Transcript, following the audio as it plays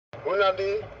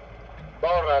Unadi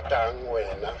Bauratang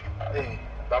wena.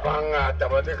 Babangata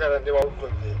batekana de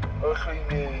bautlodi. Okay.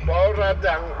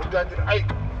 Bauratang utadi ai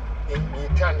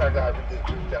ngithanda kabi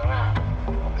lethuta.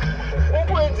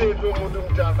 Ukwenze lo muntu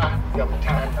umntana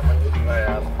yamthanda manje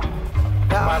yami.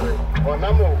 Manje bona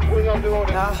mo unadi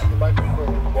wona bathi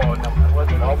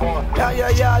bona wabona.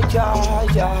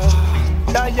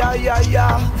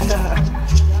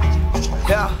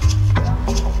 Yeah.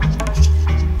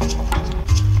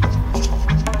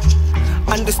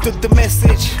 Understood the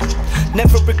message,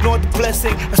 never ignored the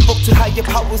blessing. I spoke to higher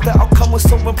powers, the outcome was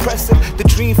so impressive. The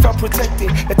dream felt protected,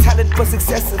 the talent was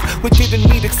excessive. We didn't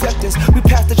need acceptance, we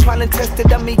passed the trial and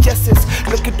tested. I made yeses,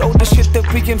 look at all the shit that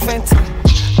we invented.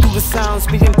 Through the sounds,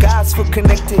 me and God's were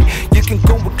connected. You can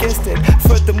go against it,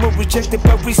 furthermore rejected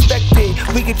but respected.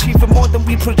 We achieved more than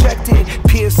we projected.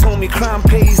 Peers told me crime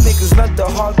pays, niggas learned the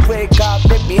hard way. God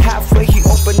met me halfway, he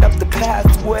opened up the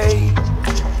pathway.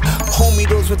 Homie,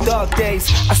 those were dark days.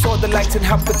 I saw the lights and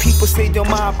helped the people say their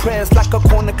mind prayers. Like a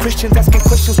corner Christians asking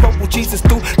questions, what will Jesus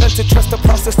do? Learn to trust the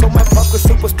process, so my progress,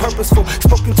 it was purposeful.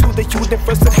 Spoken to the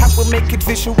universe and how we make it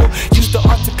visual. Use the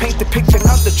art to paint the picture,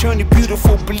 now the journey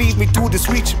beautiful. Believe me, dude, it's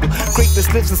reachable.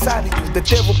 Greatness lives inside of you, the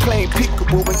devil playing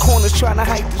peekaboo. In corners trying to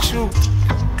hide the truth.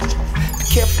 Be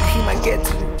careful, he might get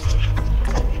to you.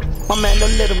 My man,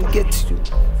 don't let him get to you.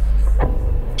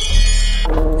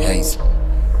 Hazey.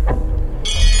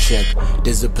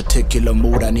 There's a particular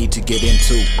mood I need to get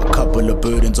into. A couple of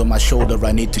burdens on my shoulder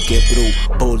I need to get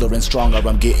through. Bolder and stronger,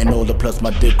 I'm getting older, plus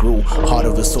my dick grew. Heart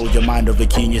of a soldier, mind of a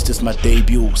genius, this my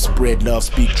debut. Spread love,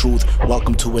 speak truth,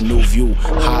 welcome to a new view.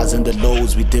 Highs and the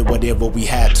lows, we did whatever we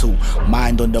had to.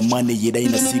 Mind on the money, it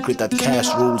ain't a secret that cash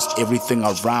rules. Everything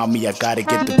around me, I gotta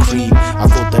get the cream. I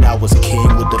thought that I was king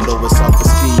with the lowest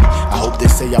self-esteem. I hope they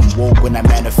say I'm woke when I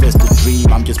manifest a dream.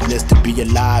 I'm just blessed to be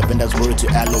alive, and that's word to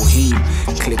Elohim.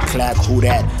 Click clack, who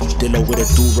that? Dilla with a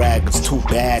do-rag, it's too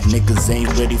bad. Niggas ain't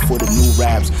ready for the new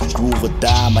raps. Groove or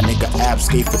die, my nigga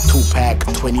Abster for 2-pack.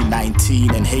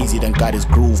 2019 and Hazey done got his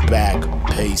groove back.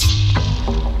 Peace.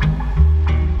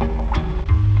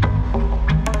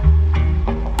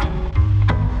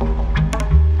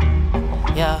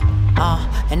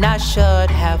 And I should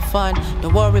have fun.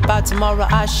 Don't worry about tomorrow,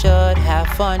 I should have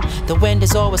fun. The wind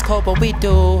is always cold, but we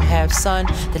do have sun.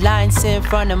 The lines in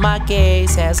front of my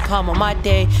gaze has come, on my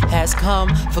day has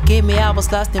come. Forgive me, I was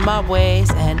lost in my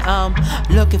ways, and I'm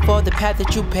looking for the path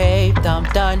that you paved. I'm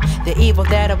done. The evil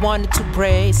that I wanted to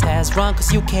praise has run,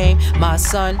 cause you came, my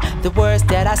son. The words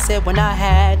that I said when I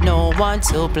had no one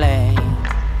to blame.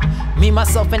 Me,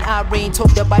 myself, and Irene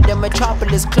talked about the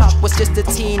metropolis. Clock was just a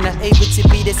teen, unable to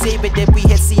be the savior that we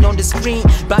had seen on the screen.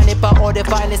 Blinded by all the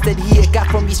violence that he had got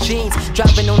from his genes.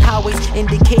 Driving on highways,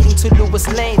 indicating to Lewis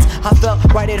lanes. I felt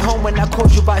right at home when I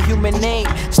called you by human name.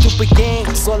 Stupid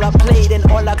games, all I played and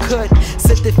all I could.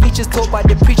 Said the features told by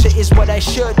the preacher is what I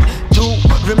should do.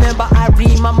 Remember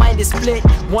Irene, my mind is split.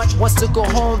 One wants to go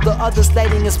home, the other's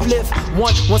lighting a spliff.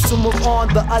 One wants to move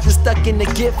on, the other's stuck in the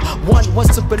gift. One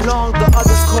wants to belong, the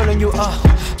other's calling you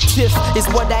Tiff is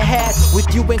what I had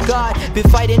with you and God. Been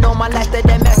fighting all my life that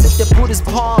I mastered the Buddha's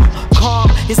palm.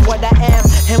 Calm is what I am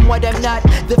and what I'm not.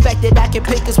 The fact that I can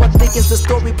pick is what thickens the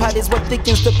story part, is what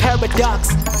thickens the paradox.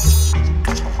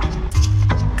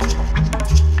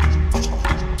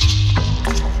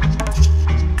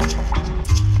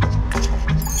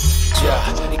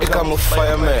 I'm a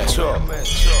fireman.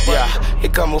 Yeah,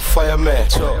 I'm a fireman.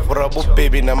 Bravo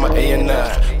baby, na ma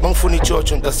A&R. Mangfuni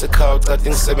George on the couch,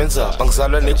 cutting 7s up.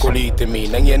 Bangzala Nicolite me,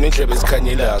 Nanyan and Trebes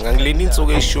Canilla, and leaning to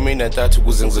a shumin and that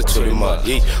was in the Tulima.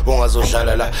 Ye, Wongazo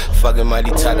Shalala,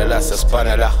 Fagamali Talala,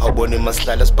 Saspanala, Hoboni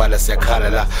Maslalas Palace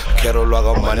Kalala,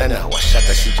 Kerolaga Manana,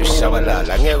 Washaka Shitu Shavala,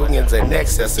 Langering in the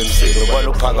next SMC,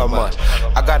 Robalo Pagaman.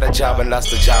 I got a job and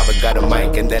lost a job, I got a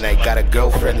mic, and then I got a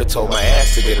girlfriend who told my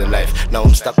ass to get a life. Now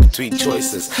I'm stuck between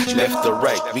choices, left or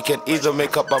right. We can either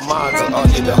make up our minds or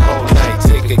argue the whole night.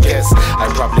 Take a guess, I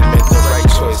probably made the right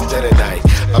choice, didn't I?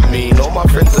 I mean, all my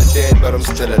friends are dead, but I'm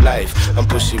still alive. I'm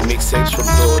pushing mixtapes from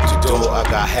door to door. I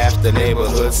got half the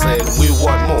neighborhood saying we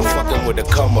want more, fucking with a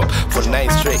come up. For 9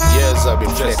 straight years I've been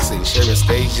flexing, sharing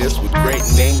stages with great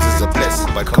names is a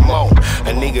blessing. But come on,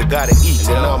 a nigga gotta eat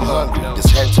and I'm hungry. This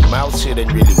hand to mouth shit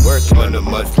ain't really working on a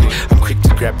monthly. I'm quick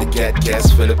to grab the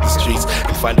gas, fill up the streets,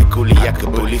 and find a coolie I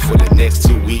could bully for the next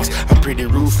 2 weeks. I'm pretty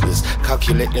ruthless,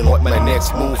 calculating what my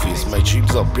next move is. My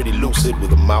dreams are pretty lucid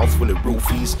with a mouth full of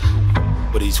roofies.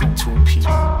 But it's two-piece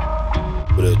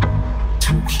with a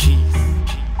 2 keys.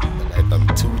 Like I'm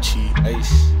 2 cheap.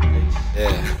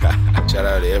 Yeah. Shout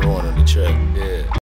out to everyone on the track. Yeah.